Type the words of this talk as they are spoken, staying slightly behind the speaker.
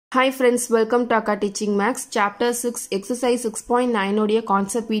Hi friends, welcome to akkasteachingmaths chapter 6 exercise 6.9 உடைய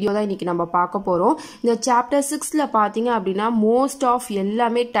concept video தான் இன்னைக்கு நம்ம பார்க்க போறோம். இந்த chapter 6ல பாத்தீங்க அப்படினா most of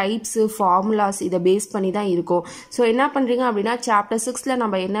எல்லாமே types formulas இத பேஸ் பண்ணி தான் இருக்கும். சோ என்ன பண்றீங்க அப்படினா chapter 6ல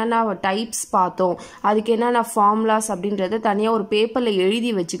நம்ம என்னென்ன types பார்த்தோம், அதுக்கு என்னென்ன formulas அப்படிங்கறத தனியா ஒரு பேப்பர்ல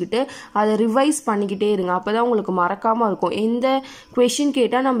எழுதி வச்சுக்கிட்டு அதை ரிவைஸ் பண்ணிக்கிட்டே இருங்க. அப்பதான் உங்களுக்கு மறக்காம இருக்கும். எந்த question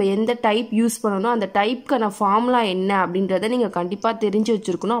கேட்டா நம்ம எந்த type யூஸ் பண்ணனும், அந்த typeக்கான formula என்ன அப்படிங்கறத நீங்க கண்டிப்பா தெரிஞ்சு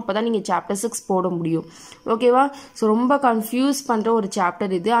வச்சிருக்கணும். அப்பதான் நீங்க chapter 6 போட முடியும். ஓகேவா? சோ ரொம்ப கன்ஃபியூஸ் பண்ற ஒரு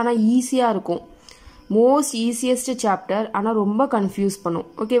சாப்டர் இது. ஆனா ஈஸியா இருக்கும். Most easiest chapter. ஆனா ரொம்ப கன்ஃபியூஸ் பண்ணும்.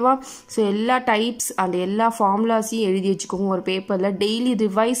 ஓகேவா? சோ எல்லா டைப்ஸ் அண்ட் எல்லா ஃபார்முலாஸையும் எழுதி வச்சுக்கோங்க ஒரு பேப்பர்ல. டெய்லி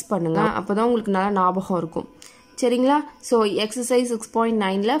ரிவைஸ் பண்ணுங்க. அப்பதான் உங்களுக்கு நல்லா ஞாபகம் இருக்கும். சரிங்களா? சோ எக்ஸசைஸ்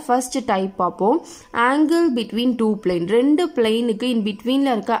 6.9ல ஃபர்ஸ்ட் டைப் பாப்போம். Angle between two plane. ரெண்டு பிளேனுக்கு இன்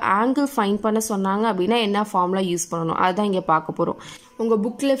பிட்வீன்ல இருக்க ஆங்கிள் ஃபைண்ட் பண்ண சொன்னாங்க அப்படின்னா என்ன ஃபார்முலா யூஸ் பண்ணணும் அதான் இங்க பார்க்க போறோம். உங்க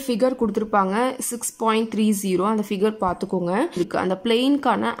புக்ல ஃபிகர் கொடுத்திருப்பாங்க 6.30. அந்த ஃபிகர் பார்த்துக்கோங்க. அந்த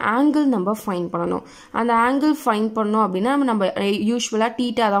பிளேனுக்கான ஆங்கிள் நம்ம ஃபைண்ட் பண்ணணும். அந்த ஆங்கிள் ஃபைண்ட் பண்ணோம் அப்படின்னா நம்ம யூசுவலா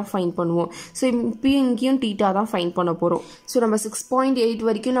தீட்டா தான் ஃபைண்ட் பண்ணுவோம். ஸோ இப்பயும் இங்கேயும் தீட்டா தான் ஃபைண்ட் பண்ண போறோம். ஸோ நம்ம 6.8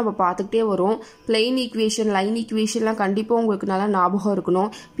 வரைக்கும் நம்ம பார்த்துக்கிட்டே வரோம். பிளேன் ஈக்குவேஷன், லைன் ஈக்குவேஷன்லாம் கண்டிப்பா உங்களுக்கு நல்லா ஞாபகம்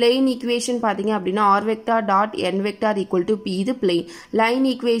இருக்கணும். பிளேன் ஈக்குவேஷன் பாத்தீங்க அப்படின்னா r vector dot n vector equal to p இது plane. Line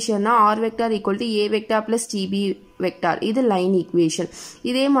ஈக்குவேஷன்னா r vector equal to a vector plus tb vector இது லைன் ஈக்குவேஷன்.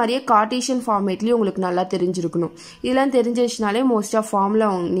 இதே மாதிரியே கார்ட்டீசியன் ஃபார்மேட்லயும் உங்களுக்கு நல்லா தெரிஞ்சிருக்கணும். இதெல்லாம் தெரிஞ்சிச்சுனாலே மோஸ்ட் ஆஃப் ஃபார்முலா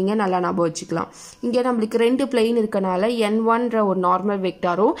நீங்க நல்லா ஞாபகம் வச்சுக்கலாம். இங்க நம்மளுக்கு ரெண்டு பிளேன் இருக்கனால n1ன்ற ஒரு நார்மல்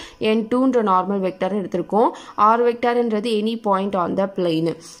வெக்டாரும் n2ன்ற நார்மல் வெக்டாரும் எடுத்திருக்கோம். r வெக்டார்ன்றது any point on the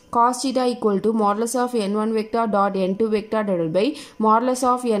plane. cos theta equal to modulus of n1 vector dot n2 vector divided by modulus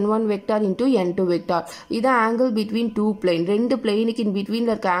of n1 vector into n2 vector. இதான் angle between two plane. ரெண்டு பிளேனுக்கு in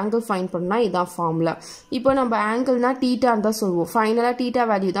betweenல இருக்க angle find பண்ணா இதான் formula. இப்போ நம்ம ஆங்கிள்னா தீட்டான்னு தான் சொல்லுவோம். ஃபைனலா தீட்டா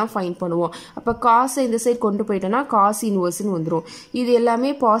வேல்யூ தான் ஃபைண்ட் பண்ணுவோம். அப்ப cos இந்த சைடு கொண்டு போயிட்டோம்னா cos இன்வர்ஸ்னு வந்துரும். இது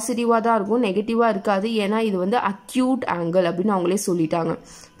எல்லாமே பாசிட்டிவா தான் இருக்கும், நெகட்டிவா இருக்காது. ஏன்னா இது வந்து அக்யூட் ஆங்கிள் அப்படின்னு அவங்களே சொல்லிட்டாங்க.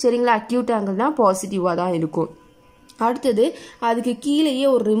 சரிங்களா? அக்யூட் ஆங்கிள்னா பாசிட்டிவா தான் இருக்கும். அடுத்தது அதுக்கு கீழேயே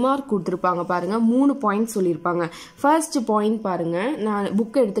ஒரு ரிமார்க் கொடுத்துருப்பாங்க பாருங்க. 3 பாயிண்ட் சொல்லியிருப்பாங்க. ஃபர்ஸ்ட் பாயிண்ட் பாருங்க, நான்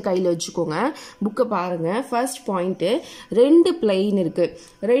புக்கை எடுத்து கையில் வச்சுக்கோங்க. புக்கை பாருங்க. ஃபர்ஸ்ட் பாயிண்ட், ரெண்டு பிளெயின் இருக்கு.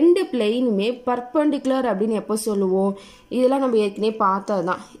 ரெண்டு பிளெயினுமே பர்பெண்டிகுலர் அப்படின்னு எப்போ சொல்லுவோம்? இதெல்லாம் நம்ம ஏற்கனவே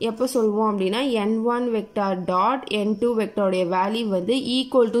பார்த்ததுதான். எப்போ சொல்லுவோம் அப்படின்னா n1 vector dot n2 வெக்டாருடைய value வந்து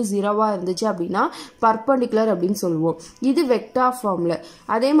ஈக்குவல் டு 0வா இருந்துச்சு அப்படின்னா பர்பெண்டிகுலர் அப்படின்னு சொல்லுவோம். இது வெக்டார் ஃபார்ம்ல.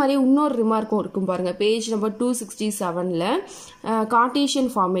 அதே மாதிரி இன்னொரு ரிமார்க்கும் இருக்கும் பாருங்க. பேஜ் நம்பர் 267ல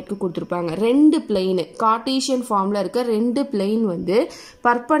கார்ட்டீசியன் ஃபார்மேட்க்கு கொடுத்துருப்பாங்க. ரெண்டு பிளெயின் கார்ட்டீசியன் ஃபார்ம்ல இருக்க ரெண்டு பிளெயின் வந்து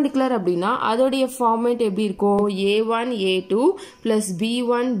பர்பெண்டிகுலர் அப்படின்னா அதோடைய ஃபார்மேட் எப்படி இருக்கும்? a1 a2 plus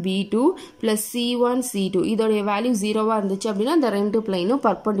b1 b2 plus c1 c2 இதோடைய வேல்யூ 0வா இருந்துச்சு அப்படின்னா அந்த ரெண்டு பிளேனும்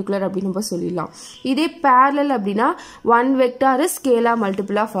பர்பெண்டிகுலர் அப்படின்னு நம்ம சொல்லிடலாம். இதே parallel அப்படின்னா one vector is scalar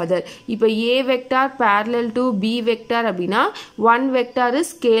multiple of other. இப்போ a vector parallel to b vector அப்படின்னா one vector is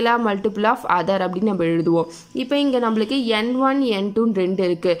scalar multiple of other அப்படின்னு நம்ம எழுதுவோம். இப்போ இங்க நம்மளுக்கு n1 n2 ரெண்டு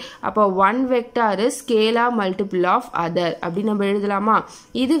இருக்கு. அப்போ one vector is scalar multiple of other அப்படி நம்ம எழுதலாமா?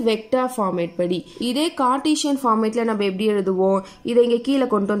 இது வெக்டார் ஃபார்மேட் படி. இதே கார்ட்டீசியன் ஃபார்மேட்ல நம்ம எப்படி எழுதுவோம்? இதை இங்க கீழே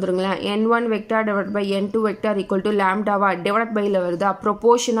கொண்டு வந்துருங்களேன். n1 vector divided by n2 vector equal to lambdaவா divide பைல வருதா?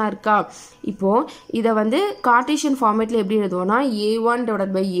 ப்ரொபோர்ஷனா இருக்கா? இப்போ இதை வந்து கார்ட்டீசியன் ஃபார்மேட்ல எப்படி எழுதுவோம்னா a1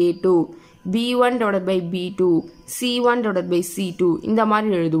 divided by a2 b1 divided by b2 c1 divided by c2 இந்த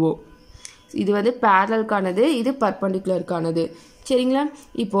மாதிரி எழுதுவோம். இது வந்து parallelக்கானது, இது பர்பெண்டிகுலர்க்கானது. சரிங்களா?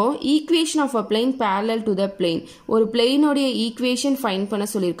 இப்போ equation of a plane parallel to the plane. ஒரு பிளேனோடைய ஈக்குவேஷன் ஃபைண்ட் பண்ண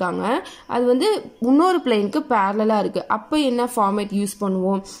சொல்லியிருக்காங்க. அது வந்து இன்னொரு பிளேனுக்கு பேரலா இருக்கு. அப்போ என்ன ஃபார்மேட் யூஸ்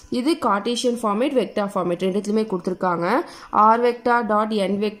பண்ணுவோம்? இது கார்ட்டீசியன் ஃபார்மேட், வெக்டார் ஃபார்மேட் ரெண்டுத்துலயுமே கொடுத்துருக்காங்க. r vector dot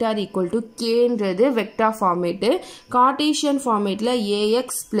n vector equal to கேன்றது vector format. Cartesian ஃபார்மேட்ல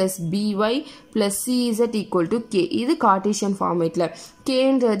ax plus by plus cz equal to k இது Cartesian ஃபார்மேட்ல.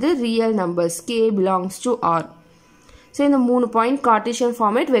 கேன்றது real numbers, k belongs to r. So இந்த 3 point Cartesian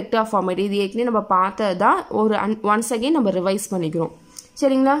format, vector format இது ஏற்கனவே நம்ம பார்த்ததுதான். ஒரு once again நம்ம revise பண்ணிக்கிறோம்.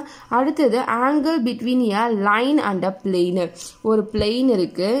 சரிங்களா? அடுத்தது angle between a line and a plane. ஒரு பிளேன்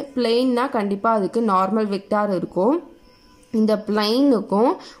இருக்கு. பிளேன்னா கண்டிப்பா அதுக்கு நார்மல் வெக்டார் இருக்கும். இந்த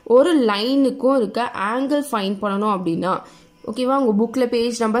பிளேனுக்கும் ஒரு லைனுக்கும் இருக்க ஆங்கிள் ஃபைண்ட் பண்ணணும் அப்படின்னா ஓகேவா? உங்க புக்ல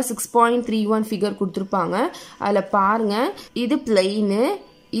பேஜ் நம்பர் 6.31 ஃபிகர் கொடுத்துருப்பாங்க. அதுல பாருங்க, இது பிளேனு,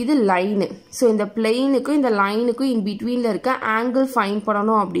 இது லைனு. ஸோ இந்த பிளெயினுக்கும் இந்த லைனுக்கும் இன் பிட்வீன்ல இருக்க ஆங்கிள் ஃபைண்ட்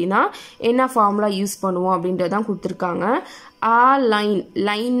பண்ணணும் அப்படின்னா என்ன ஃபார்முலா யூஸ் பண்ணுவோம் அப்படின்றதான் கொடுத்துருக்காங்க.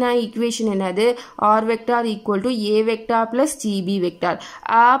 லைன் ஈக்குவேஷன் என்னது r vector equal to a vector plus gb vector.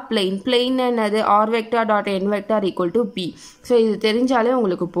 Plain என்னது r vector dot n vector equal to b. So இது தெரிஞ்சாலே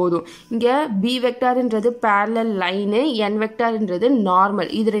உங்களுக்கு போதும். இங்கே b வெக்டார்ன்றது parallel line, n வெக்டார்ன்றது normal.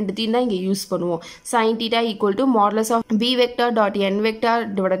 இது ரெண்டுத்தையும் தான் இங்கே யூஸ் பண்ணுவோம். sin theta equal to modulus of b vector dot n vector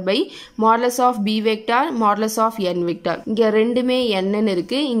divided by modulus of b vector modulus of n vector. இங்கே ரெண்டுமே n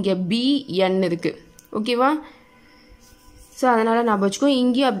இருக்கு, இங்கே b n இருக்கு. ஓகேவா? ஸோ அதனால் நான் வச்சுக்கோ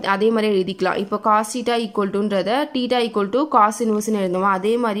இங்கேயும் அதே மாதிரி எழுதிக்கலாம். இப்போ cos theta equal டுன்றதை theta equal to cos இன்வர்ஸ்னு எழுதுவோம்.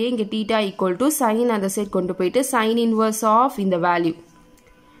 அதே மாதிரியே இங்கே தீட்டா ஈக்குவல் டு சைன் அந்த சைட் கொண்டு போயிட்டு சைன் இன்வர்ஸ் ஆஃப் இந்த வேல்யூ.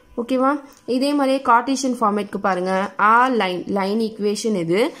 ஓகேவா? இதே மாதிரியே கார்ட்டீசியன் ஃபார்மேட்க்கு பாருங்கள். லைன் ஈக்குவேஷன்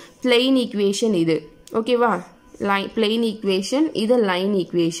இது, பிளெயின் ஈக்குவேஷன் இது. ஓகேவா? பிளெயின் ஈக்குவேஷன் இது லைன்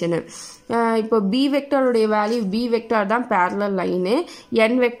ஈக்குவேஷனு. இப்போ b வெக்டாருடைய வேல்யூ b வெக்டார் தான் பேரலல் லைனு,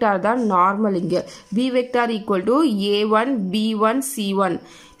 n வெக்டார் தான் நார்மல். இங்கே b vector equal to a1 b1 c1,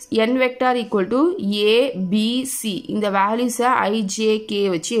 n vector equal to a b c. இந்த வேல்யூஸை i j k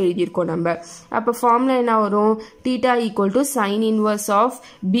வச்சு எழுதியிருக்கோம் நம்ம. அப்போ ஃபார்முலா என்ன வரும்? Theta equal to sine inverse of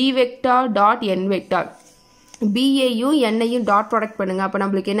b vector dot n vector. b-ஐயும் n-ஐயும் dot product பண்ணுங்க. அப்போ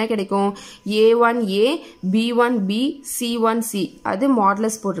நம்மளுக்கு என்ன கிடைக்கும்? a1a b1b c1c. அது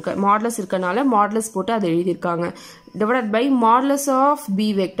மாடுலஸ் போட்டிருக்க, மாடுலஸ் இருக்கனால மாடுலஸ் போட்டு அதை எழுதியிருக்காங்க. Divided by modulus of b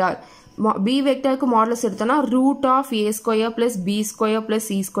vector. b வெக்டாருக்கு modulus எடுத்தோம்னா root of a square plus b square plus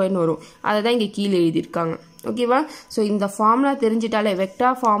c ஸ்கொயர்னு வரும். அதை தான் இங்கே கீழே எழுதியிருக்காங்க. ஓகேவா? ஸோ இந்த ஃபார்முலா தெரிஞ்சிட்டாலே,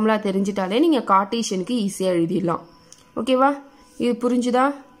 வெக்டார் ஃபார்முலா தெரிஞ்சிட்டாலே நீங்கள் கார்ட்டீசியனுக்கு ஈஸியாக எழுதிடலாம். ஓகேவா? இது புரிஞ்சுதா?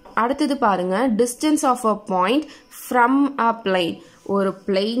 அடுத்தது பாருங்க, distance of a point from a plain. ஒரு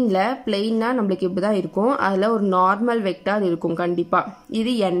பிளெயின்னா நம்மளுக்கு இப்படி தான் இருக்கும். அதில் ஒரு நார்மல் வெக்டார் இருக்கும் கண்டிப்பாக.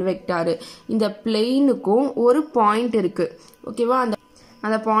 இது n வெக்டாரு. இந்த பிளெயினுக்கும் ஒரு பாயிண்ட் இருக்கு. ஓகேவா?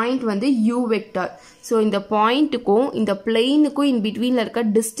 அந்த பாயிண்ட் வந்து u வெக்டார். ஸோ இந்த பாயிண்ட்டுக்கும் இந்த பிளெயினுக்கும் இன் பிட்வீனில் இருக்க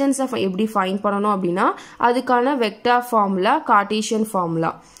டிஸ்டன்ஸை எப்படி ஃபைண்ட் பண்ணணும் அப்படின்னா அதுக்கான வெக்டார் ஃபார்முலா கார்ட்டீசியன்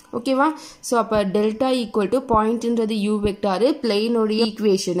ஃபார்முலா. ஓகேவா? ஸோ அப்போ delta equal to பாயிண்ட்ன்றது u vector, பிளெயினுடைய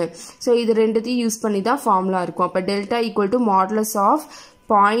equation. So இது ரெண்டுத்தையும் யூஸ் பண்ணி தான் ஃபார்முலா இருக்கும். அப்போ delta equal to modulus of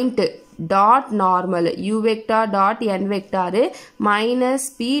point dot normal u vector dot n vector minus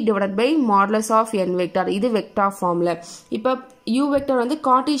p divided by modulus of n vector. இது vector formula. இப்போ u vector வந்து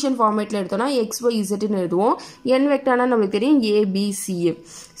Cartesian ஃபார்மேட்டில் எடுத்தோம்னா x y zன்னு எழுதுவோம். n வெக்டார்னா நம்மளுக்கு தெரியும் a b c.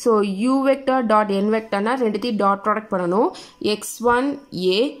 So u vector dot n வெக்டார்னா ரெண்டுத்தையும் dot product பண்ணணும். x1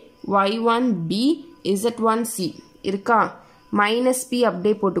 a y1 b z1 c இருக்கா? மைனஸ் p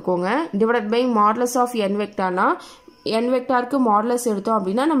அப்படியே போட்டுக்கோங்க. Divided by modulus of n வெக்டார்னா n வெக்டாருக்கு modulus எடுத்தோம்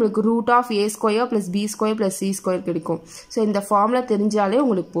அப்படின்னா நம்மளுக்கு root of a square plus b square plus c square கிடைக்கும். So இந்த ஃபார்முலா தெரிஞ்சாலே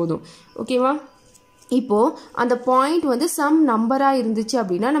உங்களுக்கு போதும். ஓகேவா? இப்போ அந்த பாயிண்ட் வந்து சம் நம்பரா இருந்துச்சு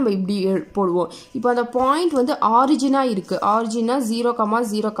அப்படின்னா நம்ம இப்படி போடுவோம். இப்போ அந்த பாயிண்ட் வந்து ஆரிஜினா இருக்கு. ஆரிஜினா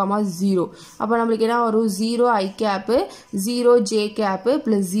 0,0,0. அப்போ நம்மளுக்கு என்ன வரும்? 0 i gap 0 j gap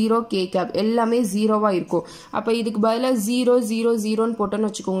plus 0 k gap எல்லாமே 0வா இருக்கும். அப்போ இதுக்கு பதிலாக 0 0 0ன்னு போட்டோன்னு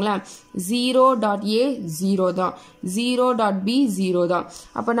வச்சுக்கோங்களேன். 0.a 0 தான், 0.b 0 தான்.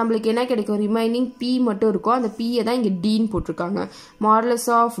 அப்போ நம்மளுக்கு என்ன கிடைக்கும்? ரிமைனிங் p மட்டும் இருக்கும். அந்த p-யை தான் இங்கே dன்னு போட்டிருக்காங்க. Modulus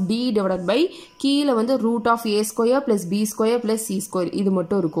of d divided by கீழே வந்து root of a square plus b square plus c square இது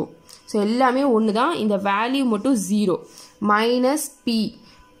மட்டும் இருக்கும். ஸோ எல்லாமே ஒன்று தான். இந்த வேல்யூ மட்டும் 0 மைனஸ்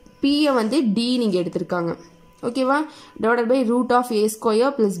p-யை வந்து d நீங்கள் எடுத்திருக்காங்க. ஓகேவா? Divided by root of a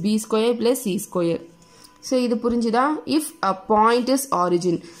square plus b square plus c square. So இது புரிஞ்சுதா? If a point is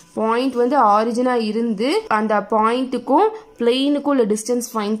origin, point வந்து ஆரிஜினாக இருந்து அந்த பாயிண்ட்டுக்கும் பிளெயினுக்கும் உள்ள டிஸ்டன்ஸ்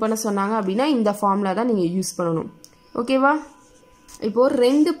ஃபைண்ட் பண்ண சொன்னாங்க அப்படின்னா இந்த ஃபார்முலா தான் நீங்கள் யூஸ் பண்ணணும். ஓகேவா? இப்போது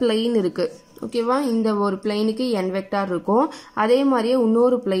ரெண்டு பிளெயின் இருக்குது. ஓகேவா? இந்த ஒரு பிளெயினுக்கு n வெக்டார் இருக்கும். அதே மாதிரியே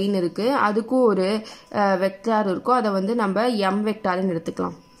இன்னொரு பிளெயின் இருக்குது, அதுக்கும் ஒரு வெக்டார் இருக்கும். அதை வந்து நம்ம m வெக்டார்னு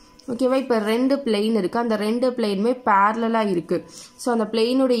எடுத்துக்கலாம். ஓகேவா? இப்போ ரெண்டு பிளெயின் இருக்குது. அந்த ரெண்டு பிளெயினுமே பேரலாக இருக்குது. ஸோ அந்த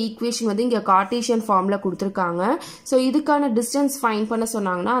பிளெயினோட ஈக்குவேஷன் வந்து இங்கே கார்ட்டீசியன் ஃபார்முலா கொடுத்துருக்காங்க. ஸோ இதுக்கான டிஸ்டன்ஸ் ஃபைண்ட் பண்ண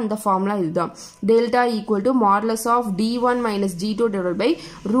சொன்னாங்கன்னா அந்த ஃபார்முலா இதுதான். Delta equal to modulus of d1 minus d2 divide by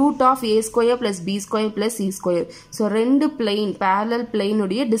root of a square plus b square plus c square. So ரெண்டு பிளெயின் பேரலல்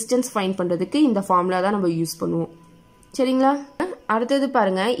பிளெயினுடைய டிஸ்டன்ஸ் ஃபைண்ட் பண்ணுறதுக்கு இந்த formula தான் நம்ம யூஸ் பண்ணுவோம். சரிங்களா? அடுத்தது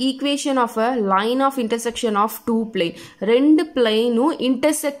பாருங்க, equation of a line of intersection of two plane. ரெண்டு பிளேனும்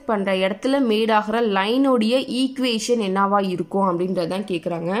இன்டர்செக்ட் பண்ற இடத்துல மேட் ஆகிற லைனோடைய ஈக்குவேஷன் என்னவா இருக்கும் அப்படின்றதான்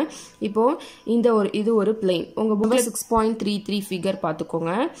கேட்குறாங்க. இப்போ இது ஒரு பிளேன். உங்க புக்ல 6.33 ஃபிகர்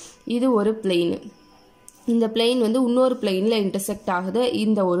பார்த்துக்கோங்க. இது ஒரு பிளேனு. இந்த பிளேன் வந்து இன்னொரு பிளேன்ல இன்டர்செக்ட் ஆகுது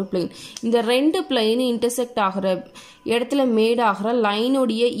இந்த ஒரு பிளேன். இந்த ரெண்டு பிளேன் இன்டர்செக்ட் ஆகிற இடத்துல மேட் ஆகிற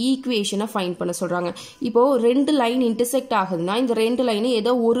லைனுடைய ஈக்குவேஷனை ஃபைண்ட் பண்ண சொல்றாங்க. இப்போ ரெண்டு லைன் இன்டர்செக்ட் ஆகுதுன்னா இந்த ரெண்டு லைனும்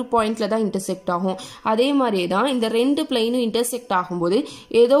ஏதோ ஒரு பாயிண்ட்ல தான் இன்டர்செக்ட் ஆகும். அதே மாதிரியே தான் இந்த ரெண்டு பிளேனும் இன்டர்செக்ட் ஆகும்போது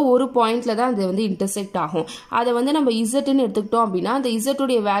ஏதோ ஒரு பாயிண்ட்ல தான் அது வந்து இன்டர்செக்ட் ஆகும். அதை வந்து நம்ம இசட்னு எடுத்துக்கிட்டோம் அப்படின்னா அந்த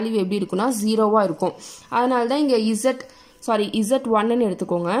இசட்டுடைய வேல்யூ எப்படி இருக்குன்னா 0வா இருக்கும். அதனால தான் இங்க Z1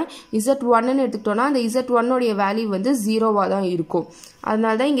 எடுத்துக்கோங்க. Z1 எடுத்துக்கிட்டோம்னா அந்த Z1 உடைய வேல்யூ வந்து 0வா தான் இருக்கும்.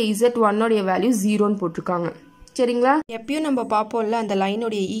 அதனால தான் இங்க Z1 உடைய வேல்யூ 0ன்னு போட்டிருக்காங்க. சரிங்களா? எப்பயும் நம்ம பார்ப்போம்ல அந்த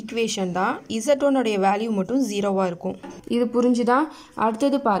லைனுடைய ஈக்குவேஷன் தான் Z1 உடைய வேல்யூ மட்டும் 0வா இருக்கும். இது புரிஞ்சுதா?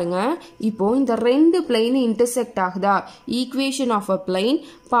 அடுத்தது பாருங்க. இப்போ இந்த ரெண்டு பிளேன் இன்டர்செக்ட் ஆகுதா? Equation of a plane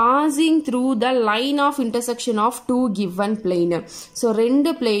passing through the line of intersection of two given plane. So ரெண்டு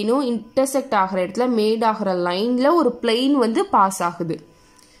பிளேனும் இன்டர்செக்ட் ஆகிற இடத்துல மேட் ஆகிற லைன்ல ஒரு பிளேன் வந்து பாஸ் ஆகுது.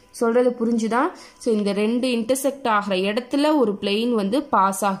 சொல்றது புரிஞ்சுதா? ஸோ இந்த ரெண்டு இன்டர்செக்ட் ஆகிற இடத்துல ஒரு பிளேன் வந்து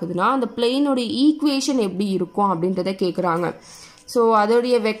பாஸ் ஆகுதுன்னா அந்த பிளேனோட ஈக்குவேஷன் எப்படி இருக்கும் அப்படின்றத கேட்குறாங்க. ஸோ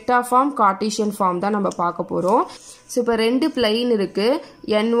அதோடைய வெக்டார் ஃபார்ம் கார்ட்டீசியன் ஃபார்ம் தான் நம்ம பார்க்க போகிறோம். ஸோ இப்போ ரெண்டு பிளேன் இருக்கு,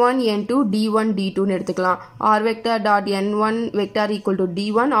 n1 n2 d1 d2ன்னு எடுத்துக்கலாம். R vector dot n1 vector equal to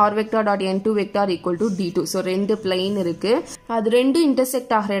d1, R vector dot n2 vector equal to d2. So ரெண்டு பிளேன் இருக்கு, அது ரெண்டு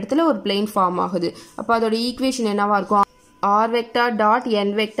இன்டர்செக்ட் ஆகிற இடத்துல ஒரு பிளேன் ஃபார்ம் ஆகுது. அப்போ அதோட ஈக்குவேஷன் என்னவா இருக்கும்? R vector dot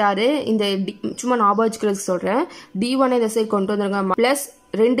N vector, இந்த சும்மா ஞாபகம் சொல்றேன், d1 இந்த சைடு கொண்டு வந்துருங்க, பிளஸ்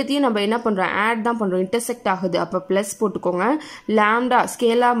ரெண்டுத்தையும் நம்ம என்ன பண்றோம், ஆட் தான் பண்றோம், இன்டர்செக்ட் ஆகுது, அப்ப பிளஸ் போட்டுக்கோங்க, லாம்டா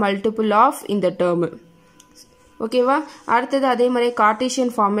ஸ்கேலார் மல்டிபிள் ஆஃப் இந்த டேர்ம். ஓகேவா? அடுத்தது அதே மாதிரி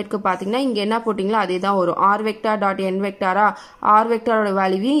கார்ட்டீசியன் ஃபார்மேட்க்கு பார்த்தீங்கன்னா இங்கே என்ன போட்டிங்களோ அதே தான் வரும். R vector dot N வெக்டாரா, R வெக்டாரோட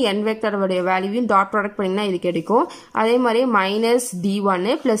வேல்யூவையும் என் வெக்டாரோட வேல்யூவையும் டாட் ப்ராடக்ட் பண்ணிங்கன்னா இது கிடைக்கும். அதே மாதிரி minus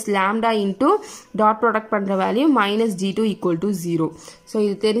d1 plus lambda into dot product பண்ணுற value minus d2 equal to 0. So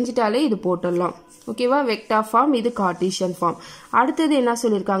இது தெரிஞ்சிட்டாலே இது போட்டுடலாம். ஓகேவா? வெக்டார் ஃபார்ம், இது கார்ட்டீசியன் ஃபார்ம். அடுத்தது என்ன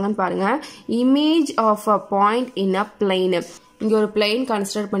சொல்லியிருக்காங்கன்னு பாருங்க. Image of a point in a plane. இங்கே ஒரு பிளேன்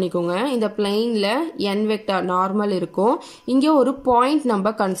கன்சிடர் பண்ணிக்கோங்க. இந்த பிளேனில் n வெக்டார் நார்மல் இருக்கும். இங்கே ஒரு பாயிண்ட்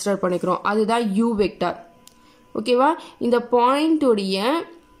நம்ம கன்சிடர் பண்ணிக்கிறோம், அதுதான் u வெக்டார். ஓகேவா? இந்த பாயிண்ட்டுடைய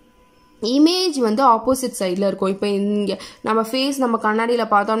இமேஜ் வந்து ஆப்போசிட் சைடில் இருக்கும். இப்போ இங்கே நம்ம ஃபேஸ் நம்ம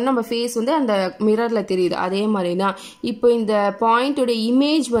கண்ணாடியில் பார்த்தோம்னா நம்ம ஃபேஸ் வந்து அந்த மிரரில் தெரியுது. அதே மாதிரி தான் இப்போ இந்த பாயிண்ட்டோட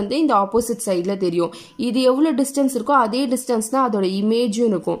இமேஜ் வந்து இந்த ஆப்போசிட் சைடில் தெரியும். இது எவ்வளோ டிஸ்டன்ஸ் இருக்கோ அதே டிஸ்டன்ஸ் தான் அதோட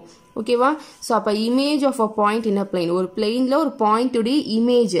இமேஜும் இருக்கும். ஓகேவா? ஸோ அப்போ image of a point in a plane, ஒரு பிளேனில் ஒரு பாயிண்ட்டுடைய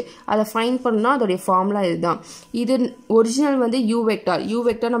இமேஜ் அதை ஃபைண்ட் பண்ணால் அதோடைய ஃபார்முலா இதுதான். இது ஒரிஜினல் வந்து யூ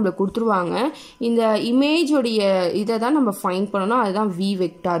வெக்டார் நம்மளுக்கு கொடுத்துருவாங்க. இந்த இமேஜோடைய இதை தான் நம்ம ஃபைண்ட் பண்ணணும், அதுதான் வி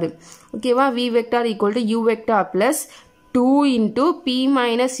வெக்டார். ஓகேவா? We vector equal to you vector plus 2 into p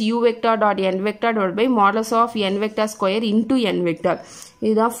minus u vector dot n vector divided by modulus of n vector square into n vector.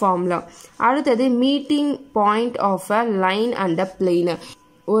 இதுதான் ஃபார்முலா. அடுத்தது meeting point of a line and a plane.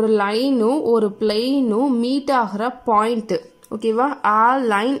 ஒரு லைனும் ஒரு பிளேனும் meet ஆகிற point. ஓகேவா? ஆ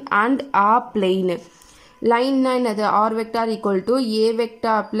line and ah plane. லைன்னா என்னது? R vector equal to A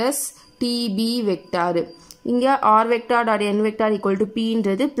vector plus DP vector. இங்கே R vector dot N vector equal to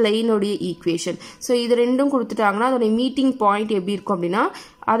பின்றது பிளேனுடைய equation. So இது ரெண்டும் கொடுத்துட்டாங்கன்னா அதோடைய மீட்டிங் பாயிண்ட் எப்படி இருக்கும் அப்படின்னா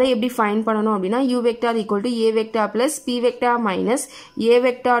அதை எப்படி ஃபைண்ட் பண்ணணும் அப்படின்னா you vector equal to A vector plus B vector minus A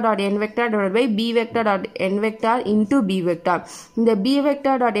vector dot N vector divide by B vector dot N vector into B vector. இந்த B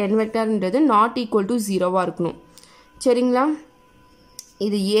vector dot N வெக்டார்ன்றது not equal to 0வா இருக்கணும். சரிங்களா?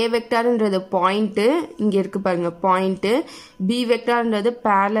 இது ஏ வெக்டார்ன்றது point, இங்கே இருக்கு பாருங்க point, B வெக்டார்ன்றது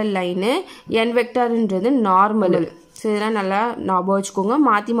parallel line, என் வெக்டார்ன்றது normal. So இதெல்லாம் நல்லா ஞாபகம் வச்சுக்கோங்க,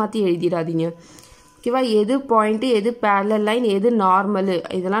 மாற்றி மாற்றி எழுதிடாதீங்க. ஓகேவா? எது பாயிண்ட்டு, எது பேரலல் லைன், எது நார்மலு,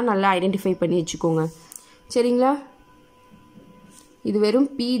 இதெல்லாம் நல்லா ஐடென்டிஃபை பண்ணி வச்சுக்கோங்க. சரிங்களா? இது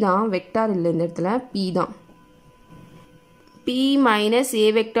வெறும் பி தான், வெக்டார் இல்லை இந்த இடத்துல, பி தான். B minus A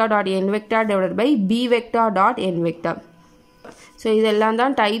vector dot N vector divided by B vector dot N vector. So இதெல்லாம்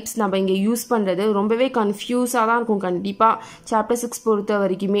தான் டைப்ஸ் நம்ம இங்கே யூஸ் பண்ணுறது. ரொம்பவே கன்ஃபியூஸாக தான் இருக்கும் கண்டிப்பாக சாப்டர் 6 பொறுத்த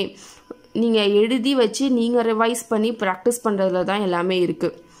வரைக்குமே. நீங்கள் எழுதி வச்சு நீங்கள் ரிவைஸ் பண்ணி ப்ராக்டிஸ் பண்ணுறதுல தான் எல்லாமே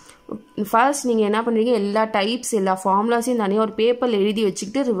இருக்குது. ஃபர்ஸ்ட் நீங்கள் என்ன பண்ணுறீங்க, எல்லா டைப்ஸ் எல்லா ஃபார்முலாஸையும் தனியாக ஒரு பேப்பரில் எழுதி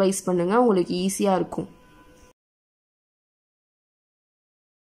வச்சுக்கிட்டு ரிவைஸ் பண்ணுங்கள், உங்களுக்கு ஈஸியாக இருக்கும்.